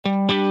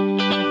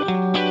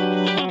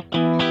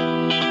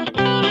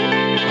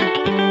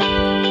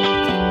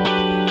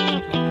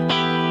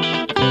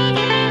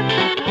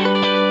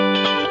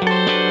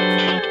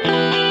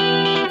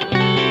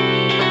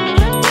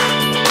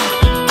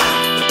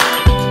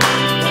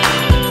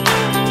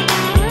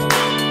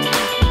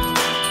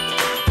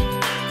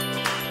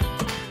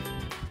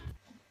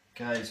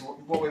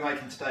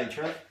making today,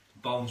 Trev?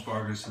 Bones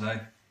burgers today.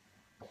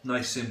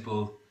 Nice,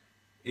 simple,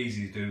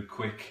 easy to do,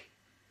 quick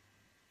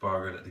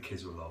burger that the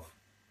kids will love.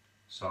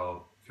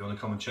 So if you want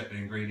to come and check the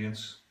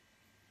ingredients,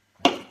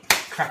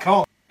 Crack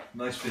on!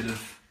 nice bit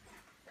of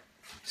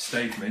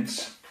steak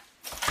mince.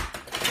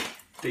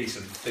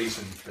 Decent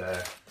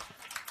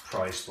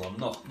priced one.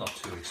 Not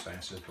too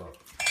expensive, but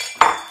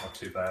not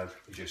too bad.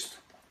 We just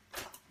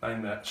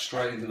bang that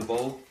straight into the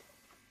bowl.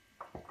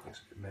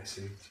 Looks a bit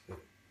messy. It's a bit...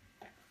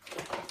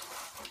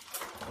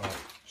 Right,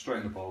 straight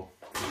in the bowl.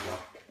 There we go.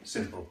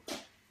 Simple.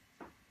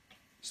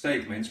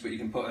 Steak mince, but you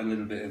can put a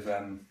little bit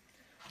of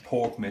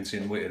pork mince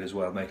in with it as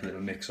well. Make a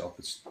little mix up.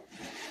 It's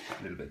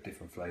a little bit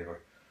different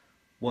flavour.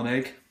 1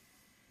 egg.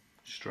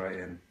 Straight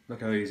in.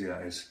 Look how easy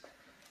that is.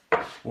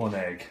 1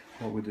 egg.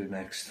 What we'll do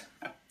next?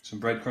 Some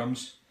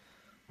breadcrumbs.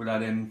 We'll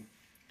add in.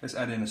 Let's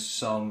add in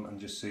some and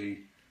just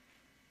see.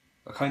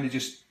 I kind of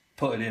just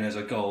put it in as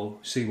I go.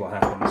 See what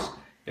happens.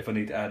 If I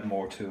need to add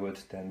more to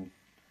it, then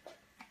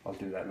I'll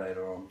do that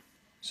later on.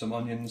 Some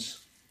onions.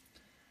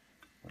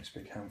 Nice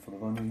big handful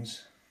of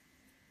onions.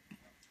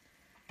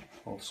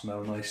 All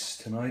smell nice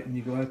tonight when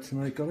you go out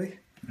tonight, Golly.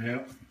 Yeah.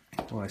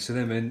 Right, so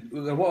then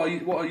what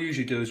I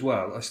usually do as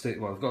well, I've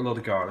got a lot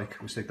of garlic.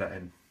 We'll stick that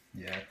in.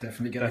 Yeah,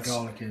 definitely get the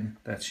garlic in.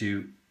 That's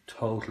you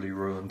totally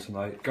ruined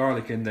tonight.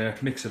 Garlic in there,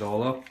 mix it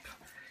all up.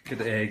 Get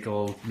the egg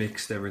all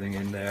mixed, everything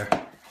in there.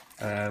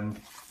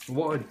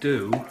 What I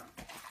do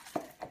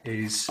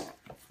is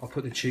I'll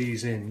put the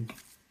cheese in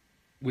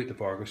with the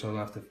burger, so I don't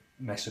have to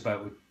mess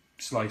about with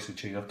slice of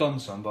cheese. I've done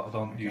some, but I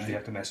don't usually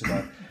have to mess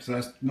about. So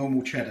that's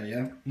normal cheddar,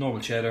 yeah? Normal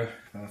cheddar.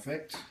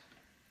 Perfect.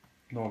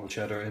 Normal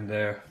cheddar in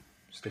there.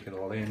 Stick it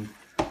all in.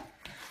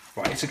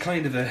 Right, it's a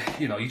kind of a,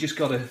 you just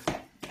got to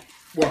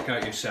work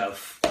out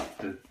yourself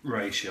the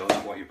ratios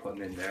of what you're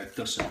putting in there. It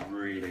doesn't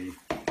really, you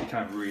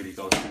can't really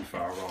go too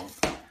far wrong.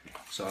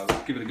 So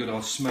give it a good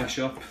old smash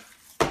up.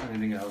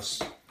 Anything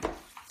else?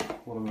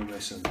 What am I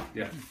missing?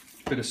 Yeah,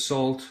 bit of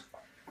salt.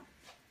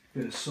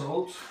 Bit of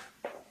salt.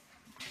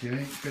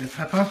 Okay, bit of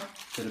pepper.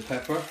 Bit of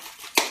pepper.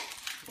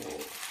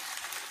 Oh,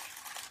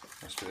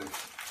 that's a bit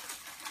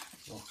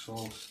of rock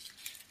salt.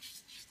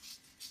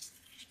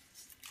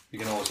 You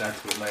can always add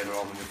to it later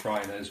on when you're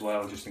frying it as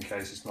well, just in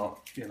case it's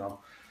not,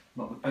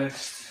 not the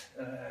best.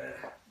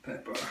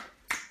 Pepper.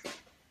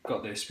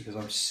 Got this because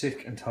I'm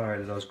sick and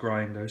tired of those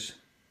grinders.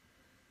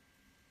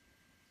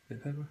 Bit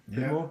of pepper? Yeah.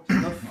 Bit more?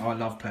 Enough? Oh, I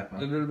love pepper.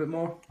 A little bit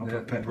more? I'll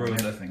put pepper on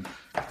everything.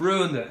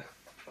 Ruined it.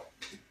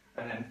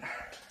 And then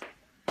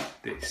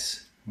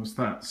this. What's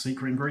that?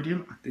 Secret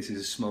ingredient? This is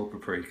a smoked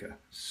paprika.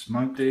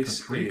 Smoked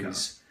paprika.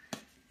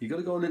 You got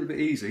to go a little bit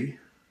easy,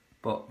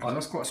 but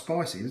that's quite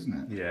spicy,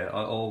 isn't it? Yeah,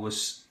 I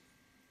always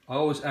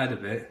add a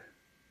bit,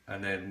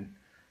 and then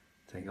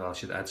think, I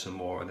should add some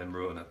more, and then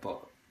ruin it.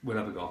 But we'll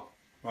have a go.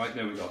 Right,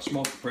 there we go.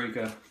 Smoked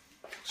paprika,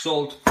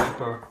 salt,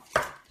 pepper,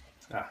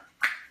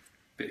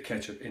 bit of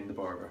ketchup in the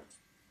burger.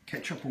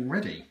 Ketchup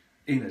already?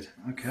 In it.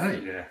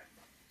 Okay. Yeah.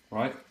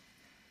 Right.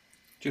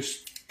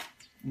 Just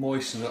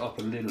moisten it up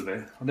a little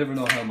bit. I never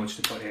know how much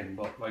to put in,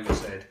 but like I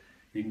said,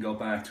 you can go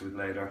back to it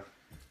later.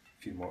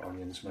 A few more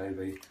onions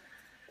maybe.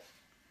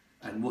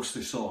 And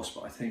mustard sauce,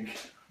 but I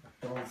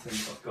don't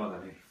think I've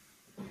got any.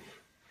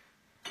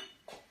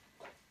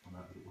 I'll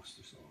add a little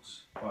mustard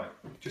sauce. Right,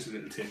 just a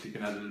little tip, you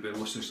can add a little bit of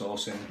mustard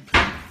sauce in.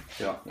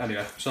 Yeah,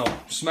 anyway, so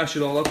smash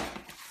it all up.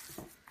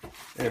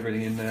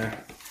 Everything in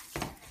there.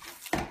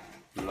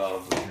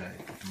 Lovely. Okay,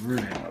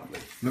 brilliant. Lovely.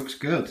 Looks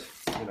good.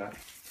 Look at that.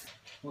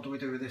 What do we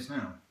do with this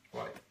now?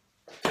 Right,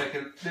 take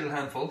a little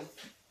handful.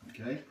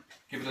 Okay.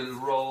 Give it a little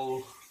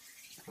roll.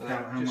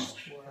 How Just,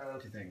 much? well,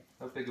 What do you think?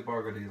 how big a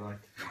burger do you like?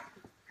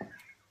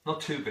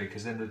 Not too big,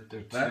 because then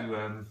they're That?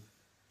 too.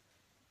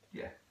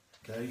 Yeah.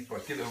 Okay.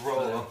 Right, give it a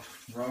roll up.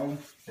 Roll.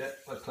 Yeah,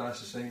 like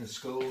class is saying at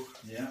school.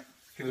 Yeah.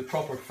 Give it a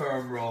proper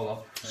firm roll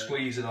up.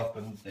 Squeeze it up,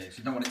 and Yeah, so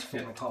you don't want it to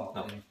fall apart.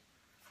 No. do you?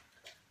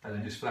 and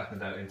then just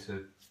flatten it out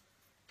into,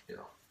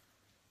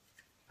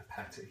 a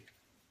patty.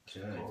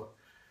 Okay. Call it.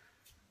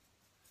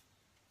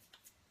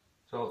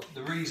 So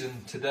the reason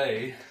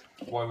today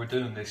why we're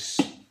doing this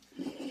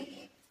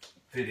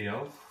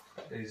video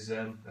is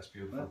that's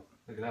beautiful.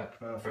 Look at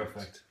that.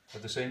 Perfect.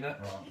 Have they seen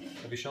that? Right.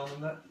 Have you shown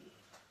them that?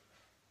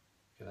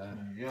 Look at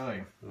that. There you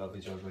go.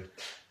 Lovely jubbly.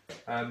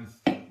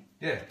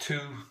 Yeah,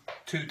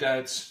 two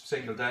dads,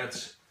 single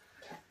dads,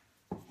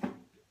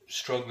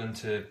 struggling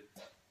to,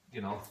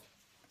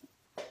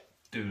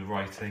 do the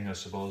right thing, I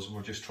suppose, and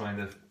we're just trying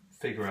to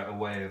figure out a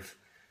way of,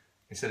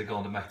 instead of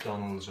going to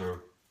McDonald's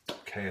or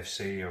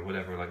KFC or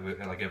whatever,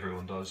 like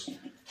everyone does,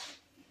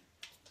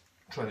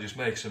 trying to just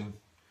make some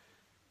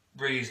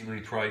reasonably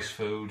priced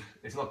food.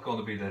 It's not going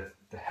to be the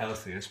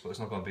healthiest, but it's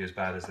not going to be as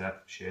bad as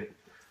that shit.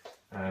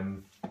 Right.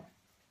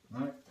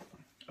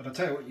 And I'll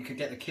tell you what, you could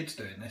get the kids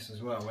doing this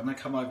as well. When they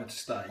come over to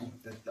stay,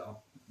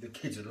 the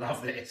kids would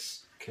love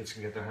this. Kids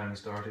can get their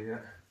hands dirty, yeah.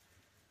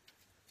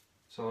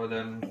 So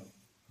then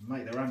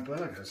Make their own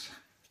burgers.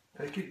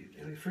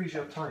 it frees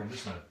you up time,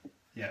 doesn't it?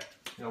 Yeah.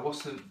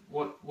 What's the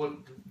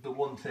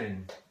one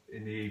thing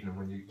in the evening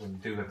when you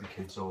do have the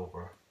kids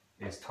over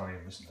is time,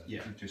 isn't it?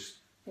 Yeah. You just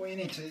Well, you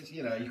need to,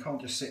 you know, you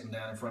can't just sit them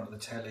down in front of the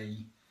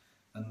telly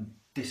and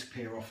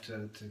disappear off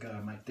to go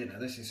and make dinner.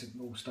 This is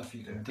all stuff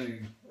you can do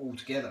all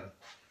together.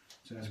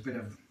 So there's a bit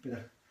of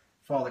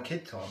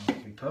father-kid time.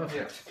 Would be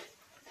perfect.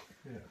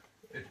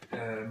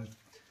 Yeah.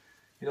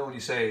 You know when you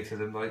say to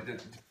them, like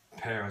the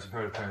parents, I've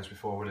heard of parents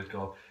before where they'd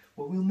go,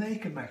 well, we'll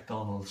make a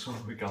McDonald's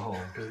when we go home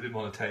because they didn't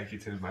want to take you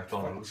to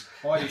McDonald's.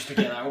 I used to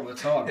get that all the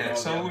time. Yeah,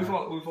 so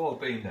we've all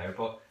been there,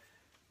 but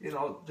you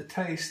know the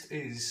taste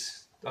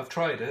is. I've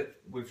tried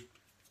it. We've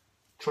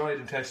tried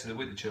and tested it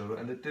with the children,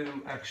 and they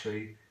do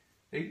actually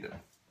eat them.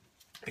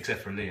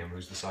 Except for Liam,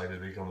 who's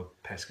decided to become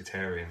a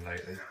pescatarian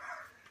lately.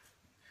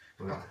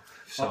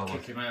 I'll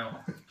kick him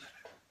out.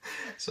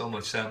 So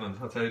much salmon.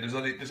 I'll tell you,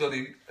 there's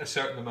only a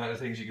certain amount of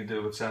things you can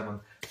do with salmon,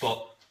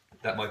 but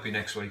that might be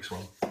next week's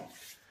one.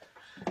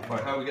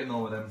 Right, how are we getting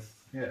on with them?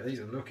 Yeah, these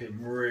are looking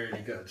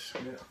really good.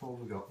 Yeah, what have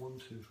we got? 1,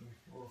 2, 3,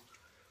 4.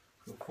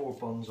 Got 4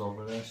 buns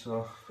over there,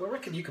 so. Well, I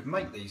reckon you could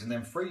make these and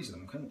then freeze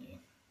them, couldn't you?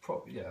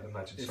 Probably, yeah, I'd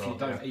imagine if so. If you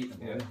don't eat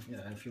them all, yeah. You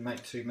know, if you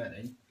make too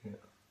many. Yeah.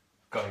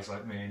 Guys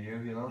like me and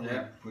you know,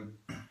 yeah. with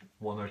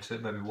 1 or 2,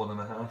 maybe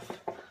 1.5.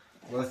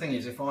 Well, the thing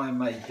is, if I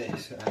made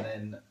this and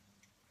then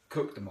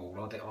cooked them all,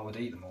 I would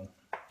eat them all.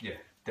 Yeah,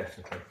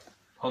 definitely.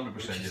 100% you'd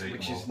eat them all.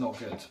 Which is not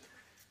good.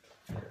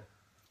 Yeah.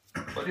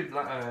 I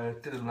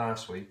did them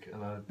last week,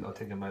 and I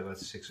think I made about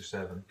 6 or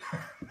 7.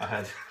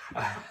 I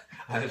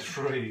had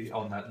 3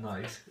 on that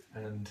night,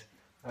 and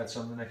I had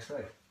some the next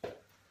day.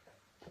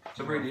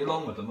 So really,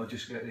 along with them, I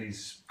just get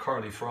these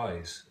curly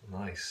fries.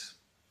 Nice.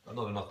 I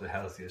know they're not the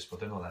healthiest, but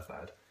they're not that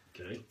bad.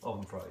 Okay.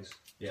 Oven fries.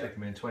 Yeah. Take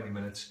them in 20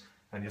 minutes,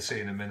 and you'll see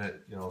in a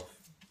minute, you know,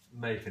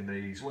 making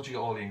these. Once you get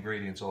all the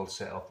ingredients all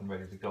set up and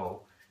ready to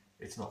go,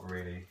 it's not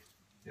really,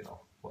 you know,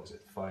 what is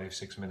it,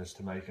 5-6 minutes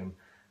to make them.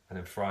 And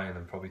then frying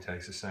them probably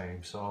takes the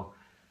same. So,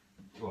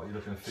 what, you're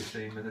looking at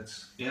 15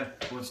 minutes? Yeah,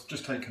 well, it's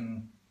just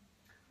taken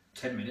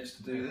 10 minutes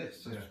to do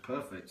this. So it's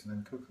perfect, and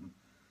then cook them.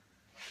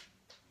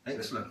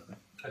 Excellent.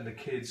 And the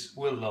kids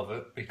will love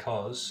it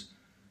because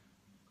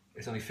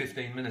it's only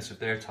 15 minutes of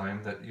their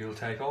time that you'll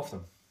take off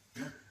them.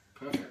 Yeah,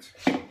 perfect.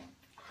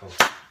 Cool.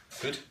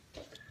 Good.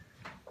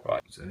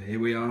 Right. So here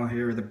we are.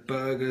 Here are the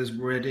burgers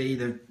ready.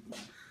 They've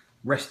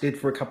rested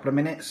for a couple of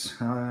minutes.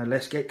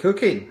 Let's get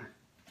cooking.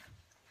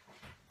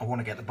 I want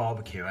to get the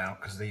barbecue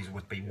out because these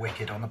would be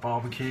wicked on the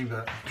barbecue,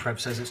 but Trev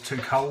says it's too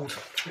cold.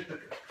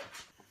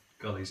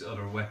 Golly's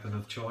other weapon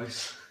of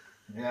choice.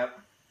 Yep.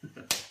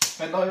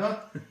 Bend over.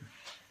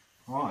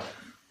 Right.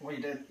 What are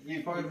you doing?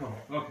 You both? Okay.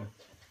 What are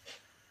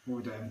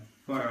we doing?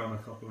 Fire on a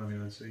couple anyway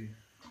and see.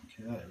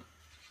 Okay.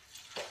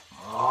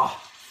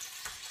 Ah.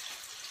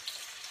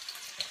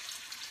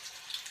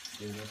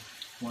 Do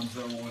the ones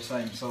that are all the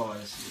same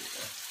size.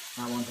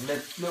 That one's a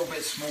little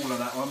bit smaller,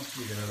 that one.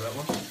 You can have that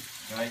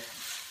one. Okay.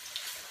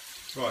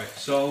 Right,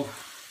 so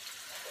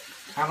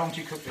how long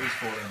do you cook these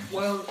for then?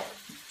 Well,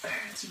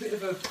 it's a bit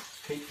of a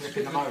keep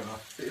flipping them over.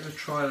 Bit of a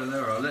trial and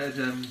error. Let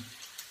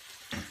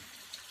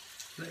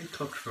it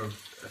cook for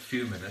a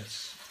few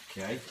minutes.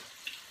 Okay.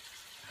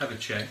 Have a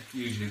check.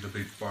 Usually they'll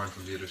be burnt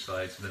on the other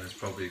side, so then it's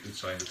probably a good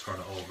sign to turn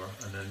it over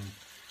and then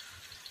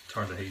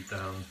turn the heat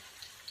down.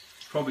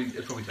 It probably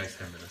takes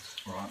 10 minutes.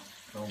 Right.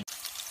 Cool.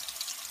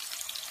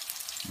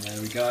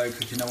 There we go,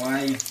 cooking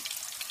away.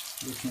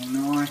 Looking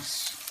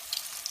nice.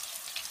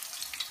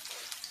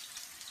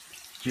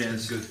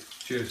 Cheers. Good.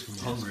 Cheers. I'm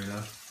hungry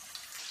now.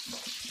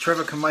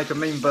 Trevor can make a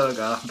mean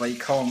burger, but he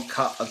can't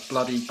cut a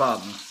bloody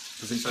bun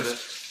because he's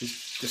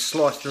just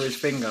sliced through his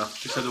finger.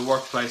 Just had a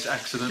workplace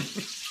accident.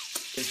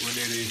 I think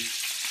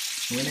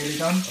We're nearly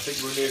done? I think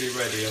we're nearly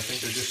ready. I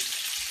think they're just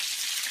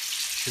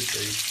should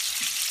be.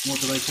 What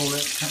do they call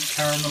it?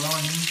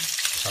 Caramelising?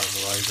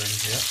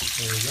 Caramelising, yeah.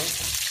 There we go.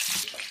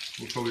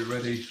 We're probably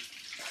ready.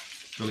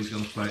 Jolly's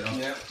going to plate up.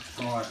 Yeah.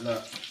 Alright,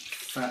 look.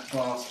 Fat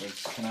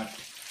bastards can have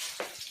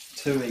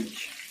 2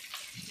 each.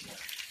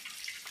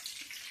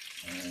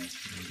 There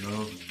we go.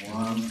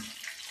 1.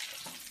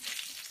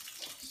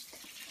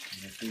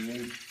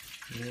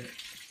 Yeah.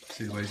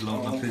 See the way he's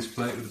loading up his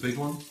plate with the big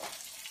one?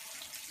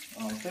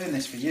 Oh, I'm doing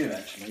this for you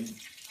actually.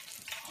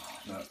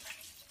 Look.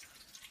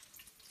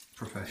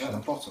 Professional. At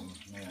the bottom,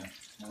 yeah.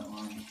 That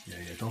one. Yeah,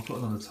 don't put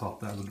it on the top,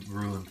 that would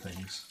ruin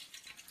things.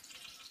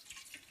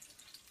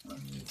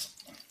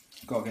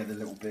 Got to get the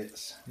little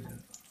bits. Yeah.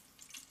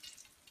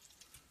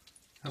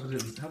 Have a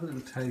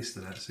little taste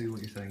of that, see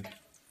what you think.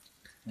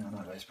 Yeah, I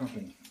know, but it's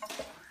probably...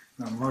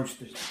 No, I'm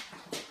roasted.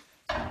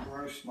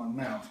 Roast my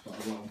mouth, but I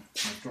will.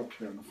 I've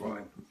dropped it on the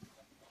floor.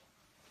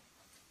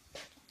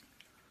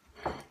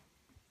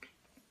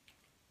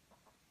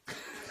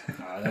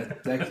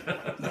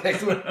 They're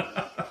good.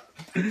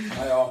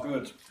 They are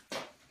good.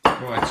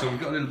 Right, so we've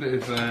got a little bit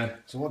of...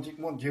 So what do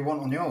you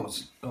want on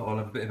yours? Oh, I'll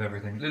have a bit of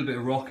everything. A little bit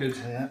of rocket.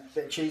 Yeah,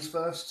 bit of cheese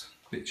first.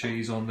 Bit of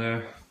cheese on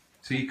there.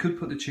 So you could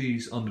put the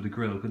cheese under the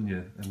grill, couldn't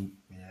you? And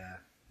yeah,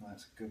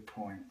 that's a good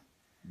point.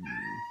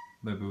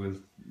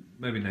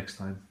 maybe next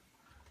time.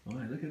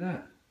 Alright, look at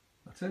that.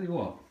 I'll tell you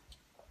what.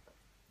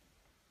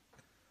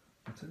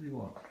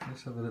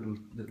 Let's have a little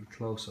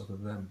close up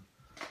of them.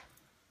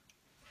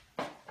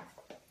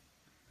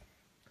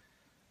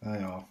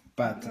 They are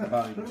bad to the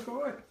bone. They look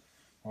alright.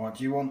 Right,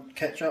 do you want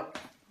ketchup?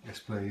 Yes,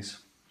 please.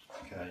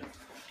 Okay.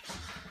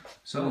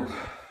 So,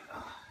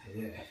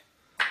 Yeah.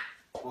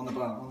 On the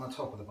bun, on the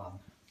top of the bun.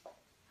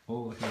 oh,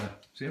 look at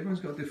that. See, everyone's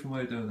got a different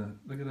way of doing that.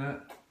 Look at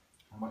that.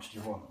 How much do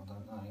you want? I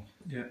don't know.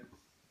 Yeah.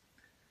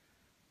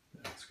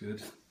 That's good.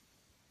 Is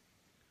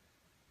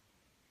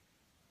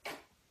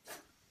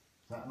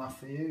that enough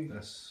for you?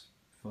 That's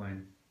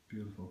fine.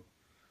 Beautiful.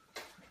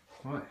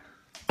 Right.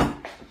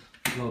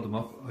 Load them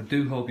up. I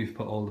do hope you've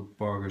put all the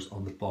burgers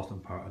on the bottom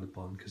part of the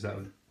bun, because that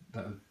would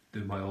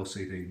do my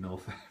OCD no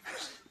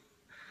favours.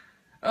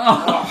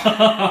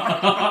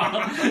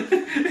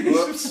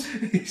 Whoops.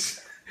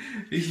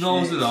 He's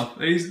nosed it up.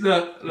 He's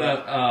not.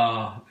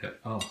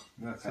 That's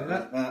So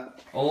that.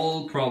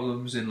 All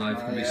problems in life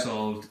can be yeah.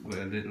 solved with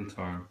a little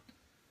turn.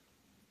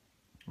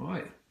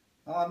 Right.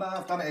 Oh no,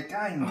 I've done it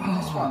again.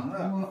 This one,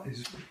 look. What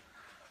is...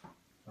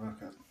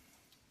 Okay.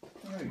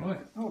 Hey, Right.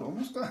 hold on,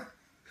 what's that?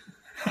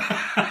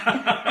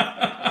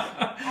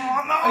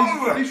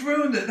 He's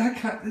ruined it. That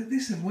cat.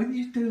 Listen, when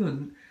you're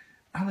doing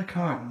a la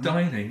carte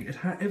dining,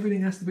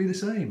 everything has to be the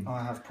same.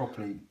 I have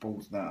properly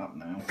balled that up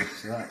now,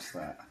 so that's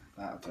that.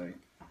 That'll do.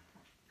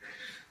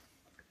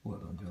 Well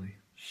done, Johnny.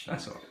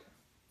 That's all right.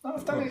 Oh,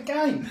 I've done it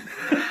again.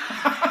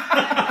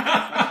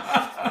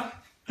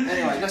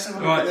 Anyway, let's have a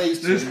look Right, at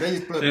these two.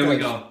 These look there we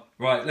good. go.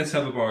 Right, let's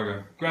have a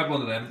burger. Grab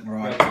one of them.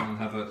 Right. Grab one and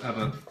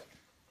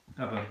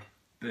have a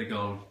big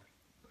old.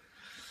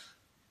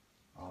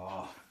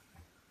 Oh,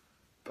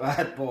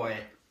 bad boy.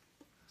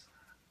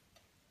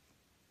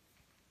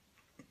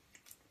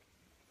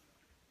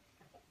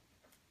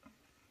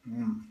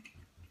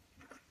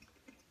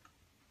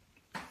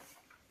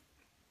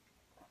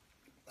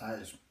 That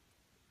is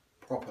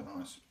proper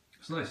nice.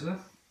 It's nice, isn't it?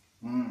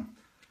 Mm.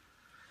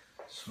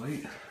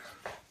 Sweet.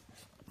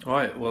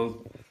 Right, well,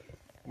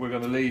 we're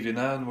going to leave you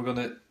now and we're going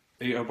to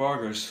eat our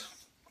burgers.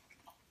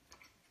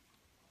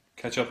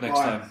 Catch up next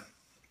Right. time.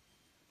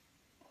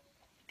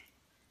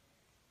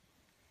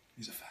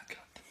 He's a fat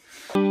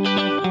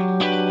cunt.